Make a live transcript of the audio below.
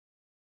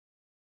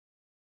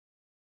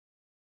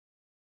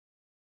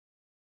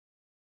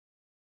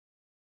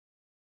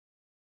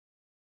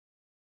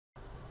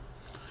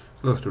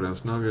Hello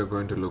students, now we are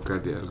going to look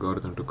at the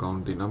algorithm to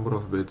count the number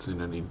of bits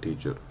in an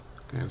integer.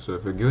 Okay, so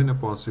if you're given a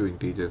positive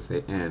integer,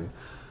 say n,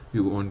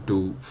 you want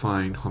to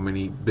find how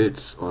many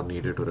bits are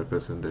needed to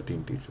represent that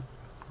integer.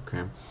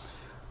 Okay.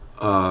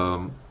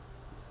 Um,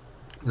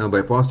 Now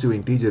by positive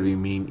integer we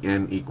mean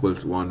n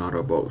equals 1 or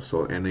above.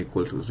 So n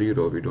equals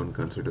 0 we don't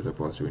consider as a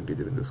positive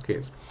integer in this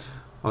case.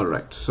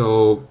 Alright,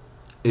 so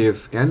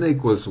if n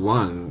equals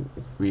 1,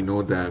 we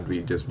know that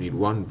we just need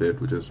one bit,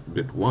 which is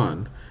bit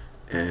 1,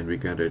 and we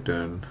can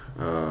return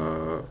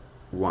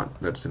 1.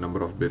 That's the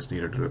number of bits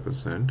needed to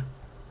represent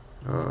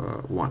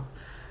 1.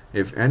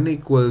 If n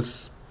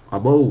equals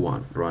above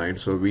 1, right,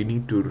 so we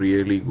need to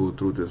really go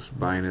through this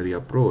binary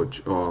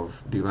approach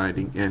of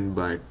dividing n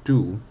by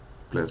 2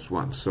 plus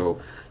 1.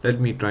 So let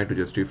me try to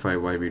justify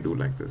why we do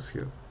like this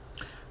here.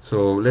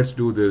 So let's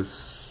do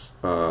this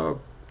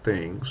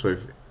thing. So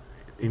if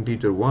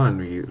integer 1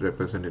 we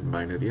represent in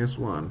binary as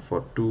 1,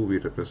 for 2 we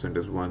represent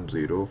as 1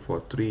 0,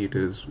 for 3 it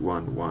is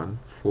 1 1,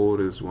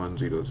 4 is 1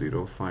 0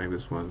 0, 5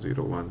 is 1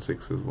 0 1,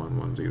 6 is 1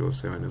 1 0,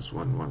 7 is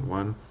 1 1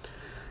 1,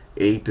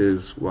 8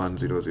 is 1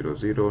 0 0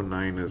 0,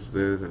 9 is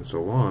this, and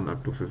so on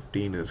up to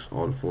 15 is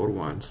all 4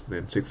 ones,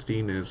 then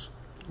 16 is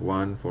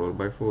 1 followed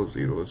by 4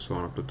 zeros, so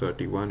on up to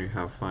 31 you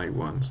have 5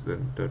 ones,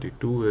 then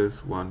 32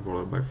 is 1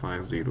 followed by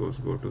 5 zeros,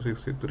 go to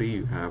 63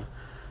 you have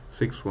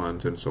 6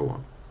 ones, and so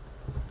on.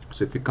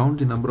 So if you count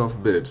the number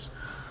of bits,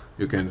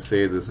 you can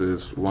say this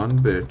is 1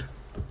 bit,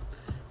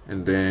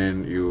 and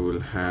then you will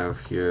have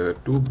here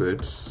 2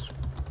 bits,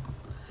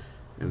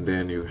 and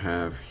then you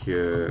have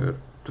here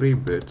 3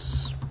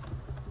 bits,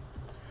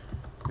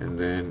 and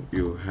then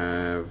you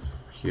have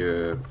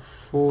here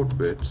 4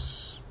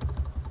 bits,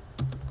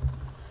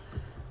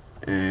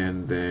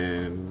 and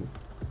then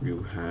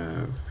you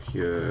have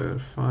here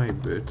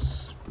 5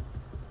 bits,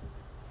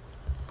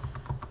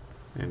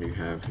 and you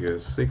have here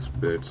 6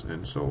 bits,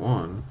 and so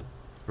on,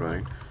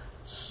 right?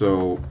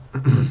 So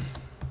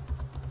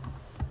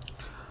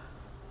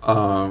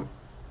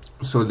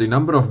so the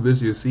number of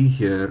bits you see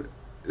here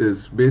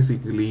is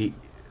basically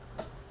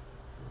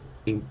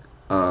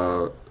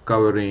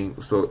covering,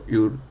 so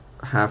you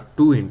have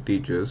two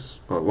integers,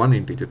 or one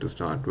integer to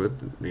start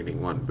with,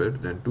 meaning 1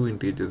 bit, then 2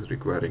 integers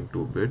requiring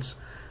 2 bits,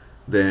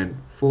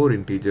 then 4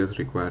 integers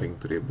requiring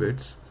 3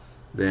 bits,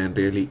 then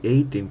really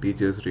 8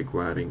 integers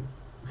requiring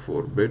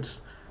 4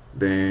 bits,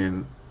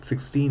 then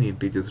 16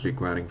 integers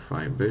requiring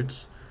 5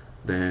 bits,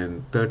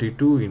 then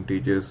 32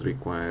 integers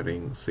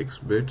requiring 6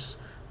 bits,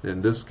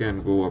 then this can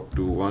go up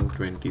to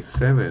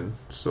 127,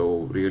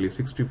 so really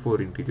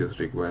 64 integers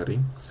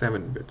requiring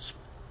 7 bits,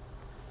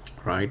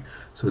 right?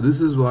 So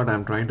this is what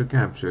I'm trying to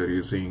capture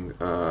using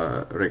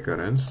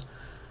recurrence.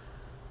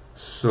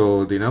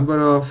 So the number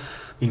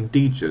of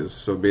integers,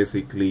 so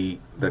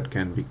basically that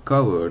can be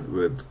covered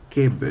with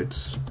k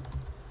bits.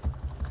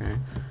 Okay,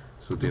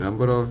 so the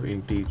number of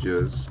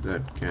integers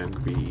that can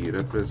be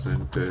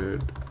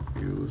represented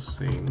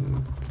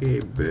using k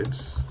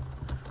bits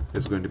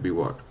is going to be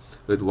what?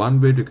 With 1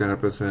 bit you can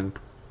represent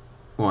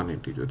 1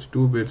 integer,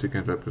 2 bits you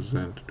can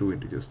represent 2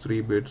 integers,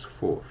 3 bits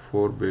 4,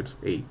 4 bits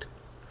 8,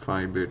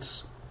 5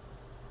 bits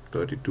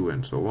 32,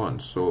 and so on.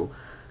 So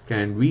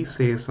can we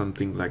say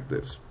something like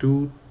this: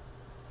 2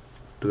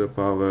 to the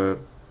power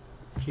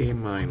k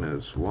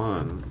minus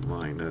 1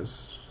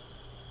 minus,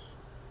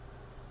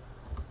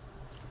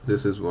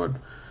 this is what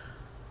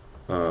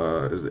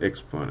is the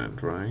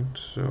exponent, right?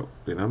 So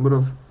the number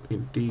of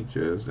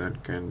integers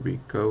that can be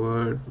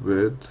covered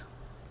with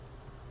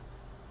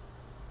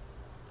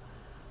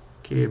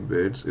k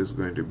bits is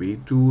going to be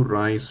 2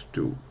 raised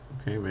to,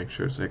 okay, make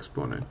sure it's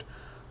exponent,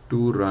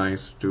 2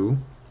 raised to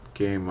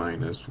k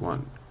minus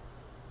 1.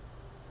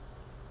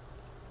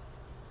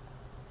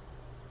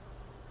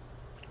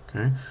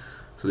 Okay,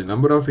 so the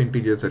number of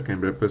integers that can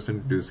be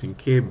represented using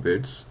k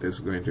bits is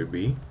going to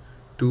be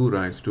 2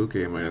 raised to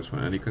k minus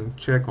 1, and you can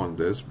check on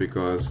this,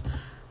 because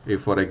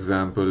if for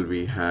example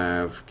we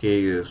have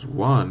k is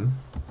 1,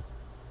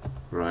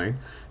 right,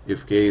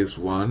 if k is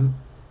 1,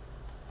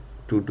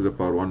 2 to the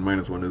power 1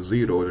 minus 1 is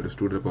 0, that is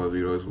 2 to the power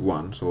 0 is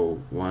 1,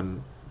 so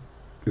 1,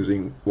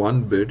 using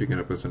 1 bit you can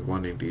represent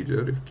 1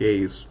 integer. If k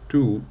is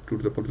 2, 2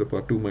 to the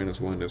power 2 minus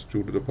 1 is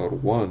 2 to the power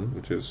 1,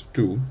 which is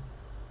 2,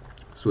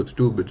 so it's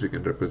 2 bits you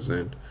can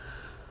represent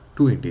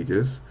 2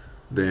 integers.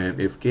 Then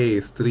if k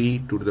is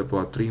 3, 2 to the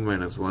power 3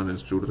 minus 1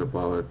 is 2 to the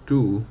power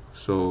 2,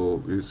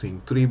 so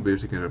using 3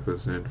 bits you can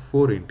represent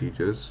 4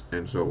 integers,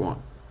 and so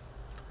on,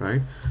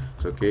 right?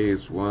 So k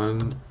is 1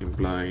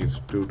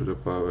 implies 2 to the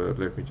power,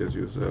 let me just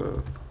use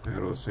a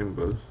arrow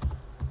symbol,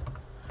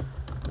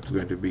 it's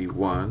going to be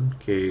 1.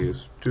 K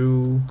is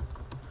 2,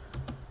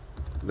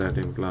 that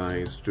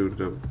implies 2 to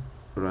the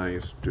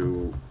rise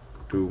to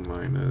 2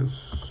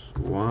 minus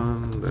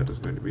 1, that is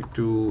going to be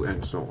 2,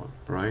 and so on,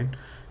 right?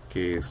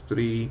 K is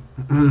 3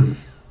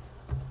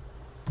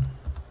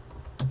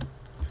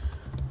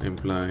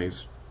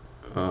 implies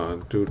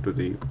 2 to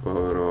the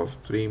power of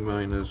 3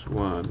 minus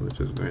 1, which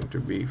is going to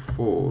be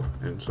 4,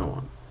 and so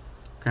on.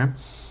 Okay,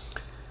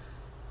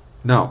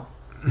 now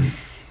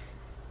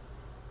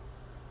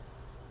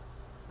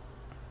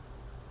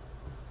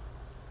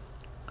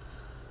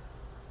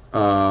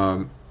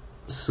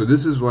So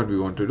this is what we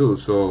want to do.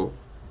 So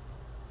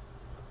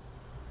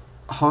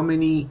how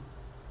many,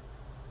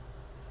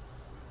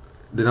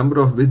 the number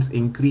of bits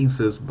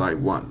increases by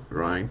 1,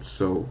 right?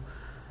 So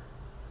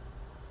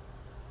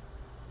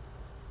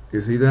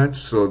you see that?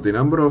 So the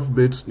number of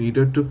bits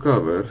needed to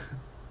cover,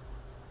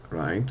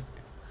 right?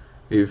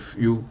 If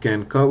you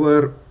can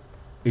cover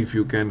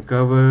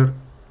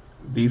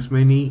these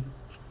many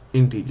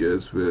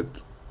integers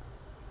with,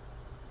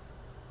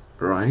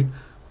 right,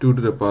 2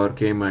 to the power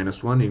k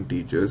minus 1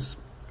 integers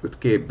with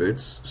k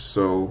bits,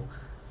 so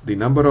the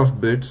number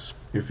of bits,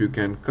 if you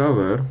can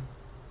cover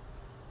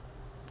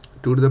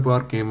 2 to the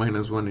power k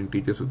minus 1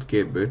 integers with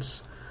k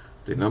bits,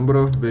 the number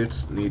of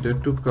bits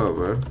needed to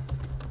cover,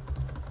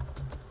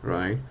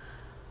 right,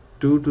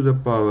 2 to the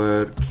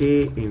power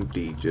k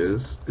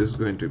integers is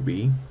going to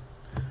be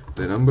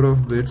the number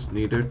of bits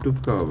needed to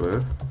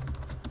cover,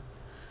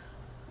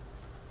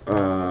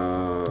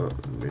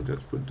 let me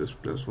just put this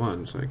plus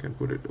 1 so I can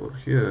put it over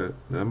here.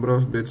 The number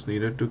of bits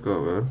needed to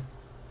cover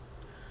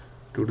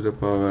 2 to the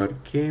power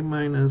k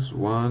minus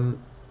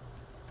 1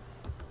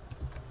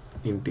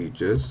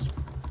 integers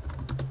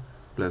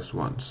plus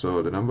 1.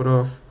 So the number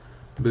of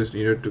bits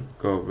needed to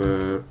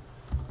cover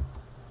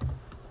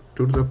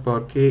 2 to the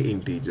power k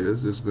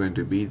integers is going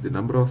to be the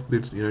number of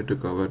bits needed to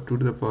cover 2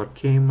 to the power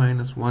k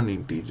minus 1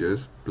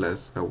 integers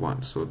plus a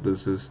 1. So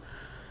this is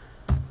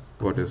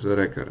what is the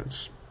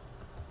recurrence.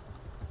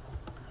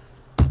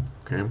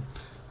 Okay,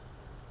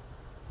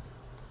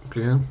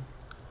 clear?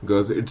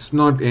 Because it's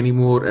not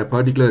anymore a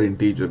particular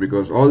integer,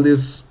 because all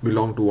these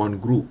belong to one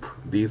group.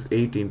 These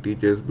 8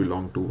 integers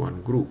belong to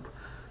one group.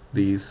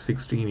 These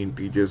 16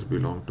 integers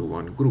belong to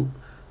one group.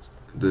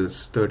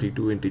 This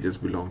 32 integers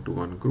belong to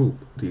one group.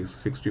 These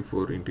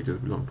 64 integers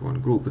belong to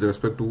one group. With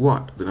respect to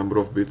what? The number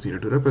of bits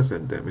needed to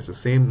represent them. It's the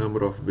same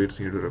number of bits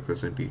needed to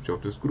represent each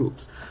of these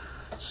groups.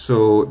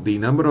 So the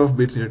number of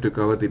bits needed to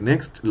cover the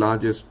next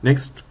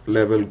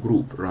level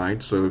group,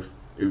 right? So if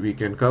we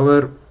can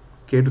cover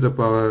k to the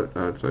power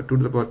 2 to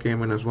the power k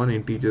minus 1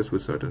 integers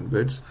with certain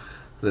bits,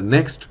 the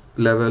next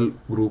level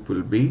group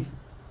will be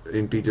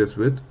integers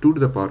with 2 to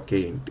the power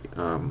k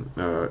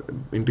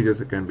integers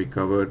that can be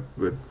covered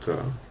with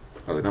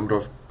the number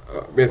of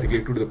basically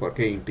 2 to the power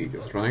k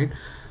integers, right?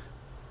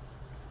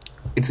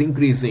 It's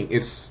increasing.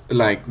 It's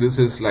like, this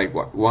is like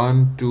what,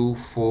 1 2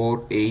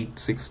 4 8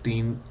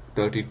 16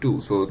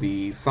 32. So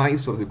the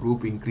size of the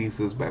group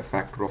increases by a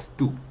factor of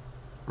 2,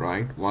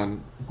 right?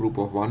 One group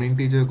of 1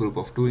 integer, group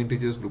of 2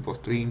 integers, group of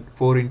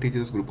 4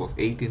 integers, group of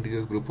 8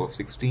 integers, group of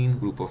 16,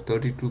 group of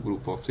 32,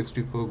 group of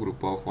 64,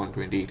 group of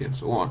 128, and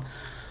so on.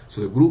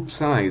 So the group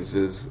size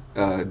is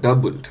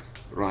doubled,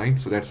 right?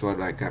 So that's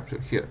what I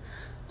captured here.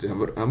 The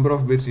number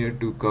of bits needed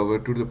to cover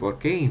 2 to the power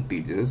k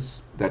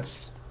integers,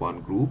 that's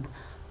one group,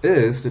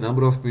 is the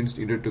number of bits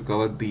needed to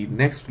cover the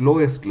next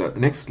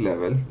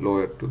level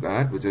lower to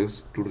that, which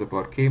is 2 to the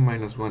power k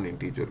minus 1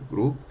 integer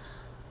group,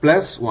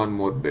 plus one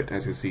more bit.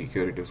 As you see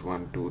here, it is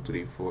 1 2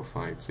 3 4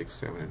 5 6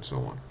 7 and so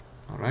on.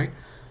 All right,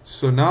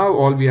 so now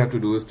all we have to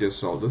do is just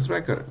solve this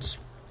recurrence.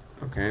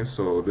 Okay,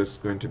 so this is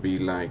going to be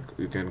like,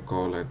 you can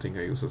call, I think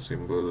I use a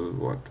symbol,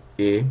 what,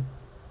 a.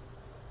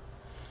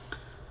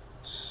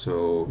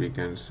 So we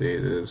can say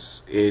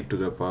this a to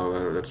the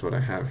power, that's what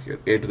I have here,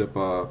 a to the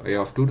power, a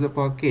of 2 to the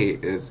power k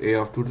is a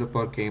of 2 to the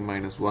power k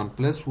minus 1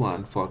 plus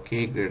 1 for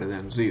k greater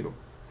than 0.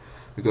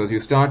 Because you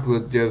start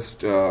with just,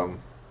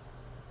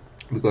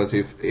 because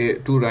if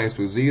 2 raised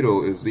to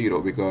 0 is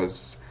 0,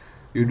 because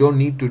you don't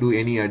need to do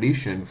any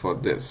addition for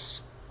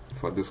this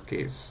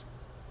case,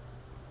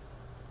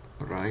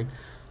 right?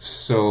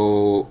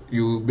 So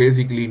you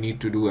basically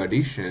need to do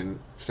addition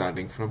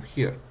starting from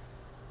here,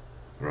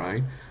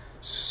 right?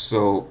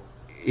 So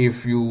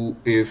if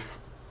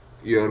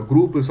your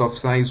group is of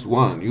size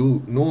 1,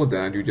 you know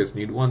that you just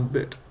need one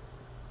bit,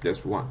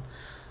 just one.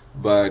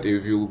 But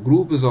if your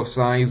group is of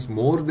size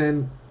more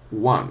than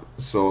 1,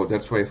 so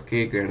that's why it's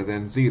k greater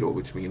than 0,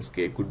 which means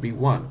k could be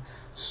 1.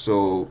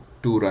 So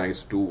 2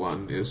 raised to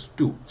 1 is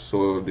 2.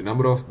 So the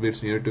number of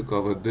bits needed to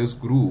cover this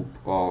group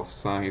of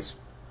size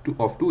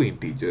of 2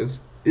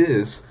 integers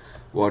is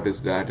what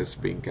is that is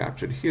being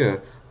captured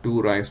here,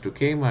 2 raised to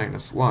k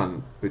minus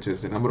 1, which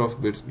is the number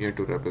of bits needed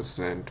to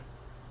represent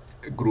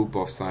a group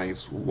of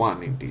size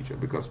 1 integer,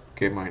 because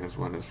k minus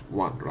 1 is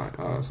 1,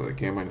 right? Sorry,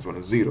 k minus 1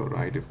 is 0,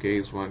 right? If k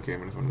is 1, k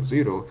minus 1 is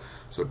 0,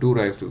 so 2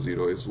 raised to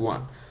 0 is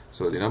 1.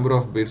 So the number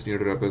of bits needed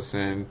to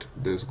represent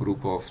this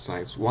group of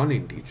size 1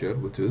 integer,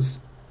 which is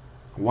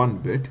 1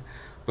 bit,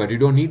 but you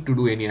don't need to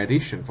do any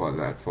addition for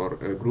that. For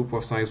a group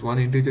of size 1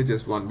 integer,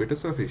 just 1 bit is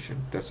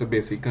sufficient. That's a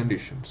basic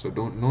condition. So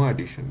no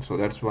addition. So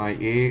that's why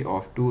a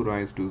of 2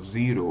 raised to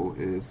 0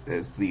 is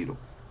as 0.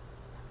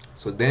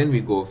 So then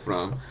we go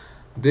from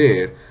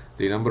there.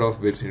 The number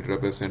of bits needed to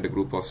represent a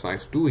group of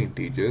size 2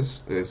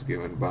 integers is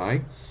given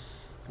by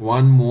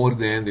 1 more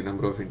than the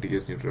number of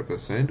integers needed to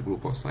represent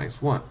group of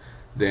size 1.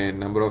 Then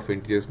number of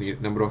bits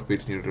needed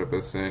to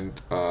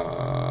represent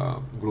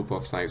group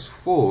of size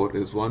 4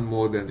 is 1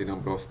 more than the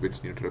number of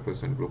bits needed to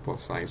represent group of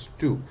size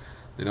 2.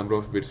 the number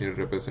of bits needed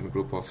to represent a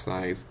group of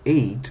size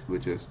 8,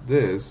 which is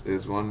this,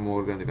 is one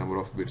more than the number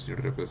of bits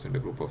needed to represent a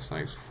group of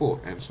size 4,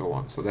 and so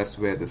on. So that's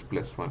where this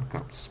plus 1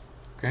 comes.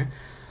 Okay,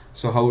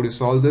 so how would you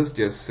solve this?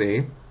 Just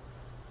say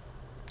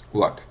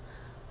what?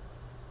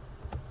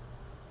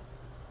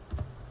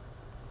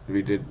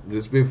 We did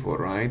this before,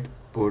 right?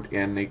 Put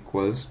n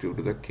equals 2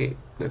 to the k.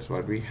 That's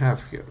what we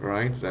have here,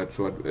 right? That's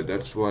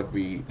what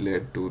we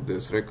led to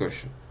this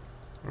recursion,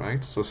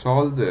 right? So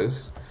solve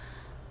this.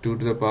 2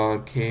 to the power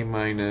k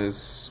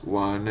minus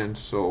 1 and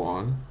so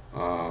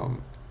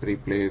on.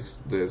 Replace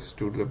this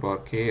 2 to the power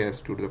k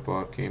as 2 to the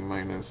power k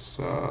minus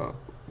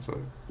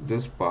sorry,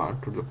 this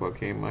part 2 to the power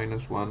k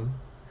minus 1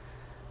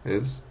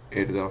 is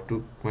a to the power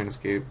 2 minus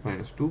k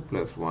minus 2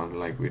 plus 1,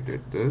 like we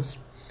did this.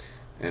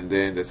 And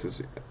then this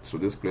is, so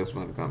this plus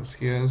 1 comes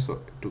here,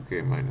 so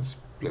 2k minus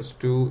plus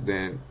 2.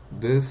 Then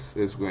this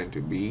is going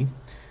to be,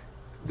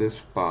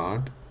 this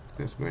part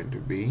is going to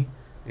be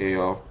a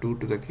of 2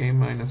 to the k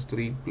minus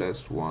 3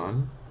 plus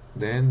 1,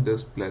 then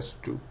this plus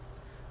 2.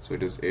 So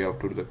it is a of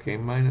 2 to the k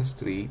minus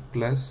 3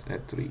 plus a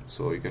 3.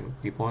 So you can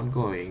keep on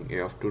going.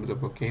 A of 2 to the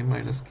power k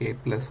minus k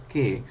plus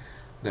k,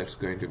 that's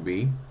going to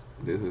be,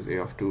 this is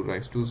a of 2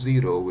 raised to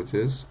 0, which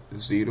is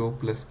 0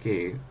 plus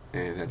k,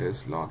 and that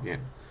is log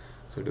n.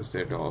 So it is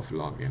that of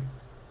log n,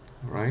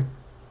 right?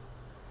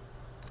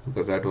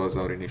 Because that was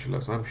our initial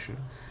assumption.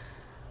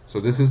 So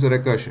this is the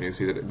recursion. You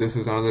see that this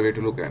is another way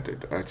to look at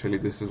it. Actually,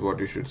 this is what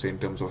you should say in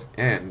terms of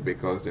n,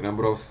 because the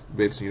number of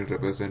bits needed to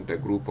represent a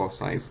group of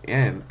size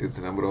n is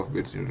the number of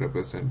bits needed to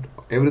represent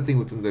everything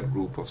within that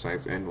group of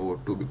size n over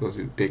 2, because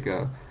you take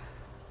a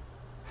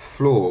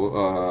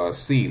flow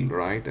seal,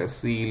 right? A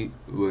seal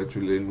which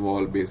will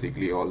involve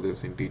basically all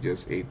these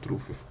integers 8 through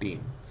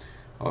 15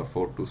 or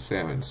 4 to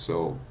 7.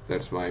 So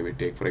that's why we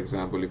take, for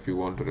example, if you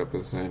want to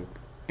represent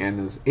n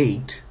is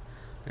 8,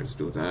 let's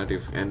do that.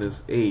 If n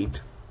is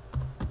 8,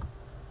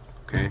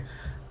 okay,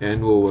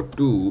 n over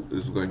 2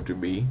 is going to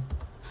be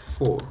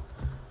 4.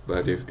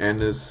 But if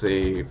n is,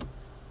 say,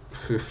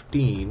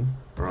 15,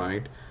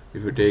 right,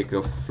 if you take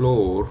a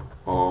floor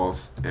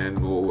of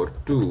n over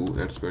 2,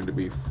 that's going to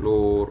be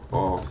floor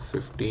of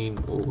 15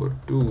 over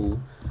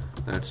 2,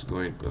 that's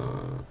going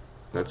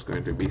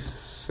to be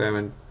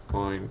 7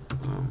 point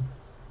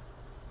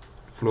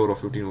floor of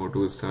 15 over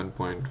 2 is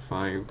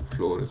 7.5,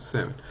 floor is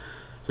 7.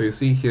 So you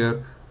see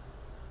here,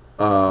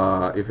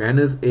 if n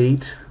is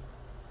 8,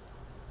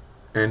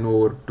 n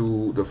over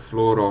 2, the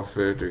floor of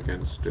it, you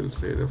can still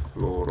say the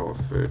floor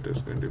of it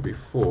is going to be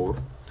 4.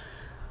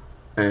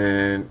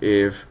 And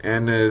if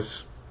n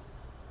is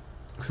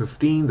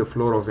 15, the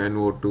floor of n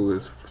over 2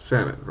 is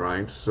 7,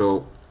 right?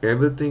 So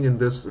everything in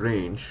this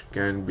range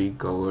can be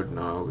covered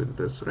now in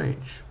this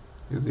range.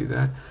 You see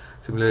that?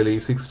 Similarly,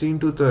 16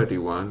 to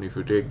 31, if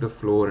you take the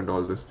floor and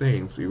all these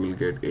things, you will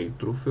get 8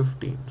 through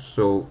 15.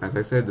 So as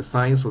I said, the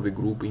size of the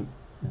grouping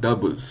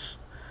doubles.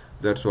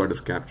 That's what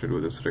is captured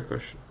with this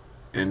recursion.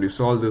 And we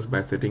solve this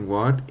by setting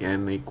what?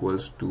 N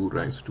equals 2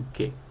 raised to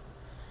k.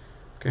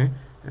 Okay,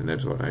 and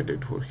that's what I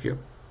did for here.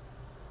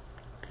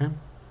 Okay.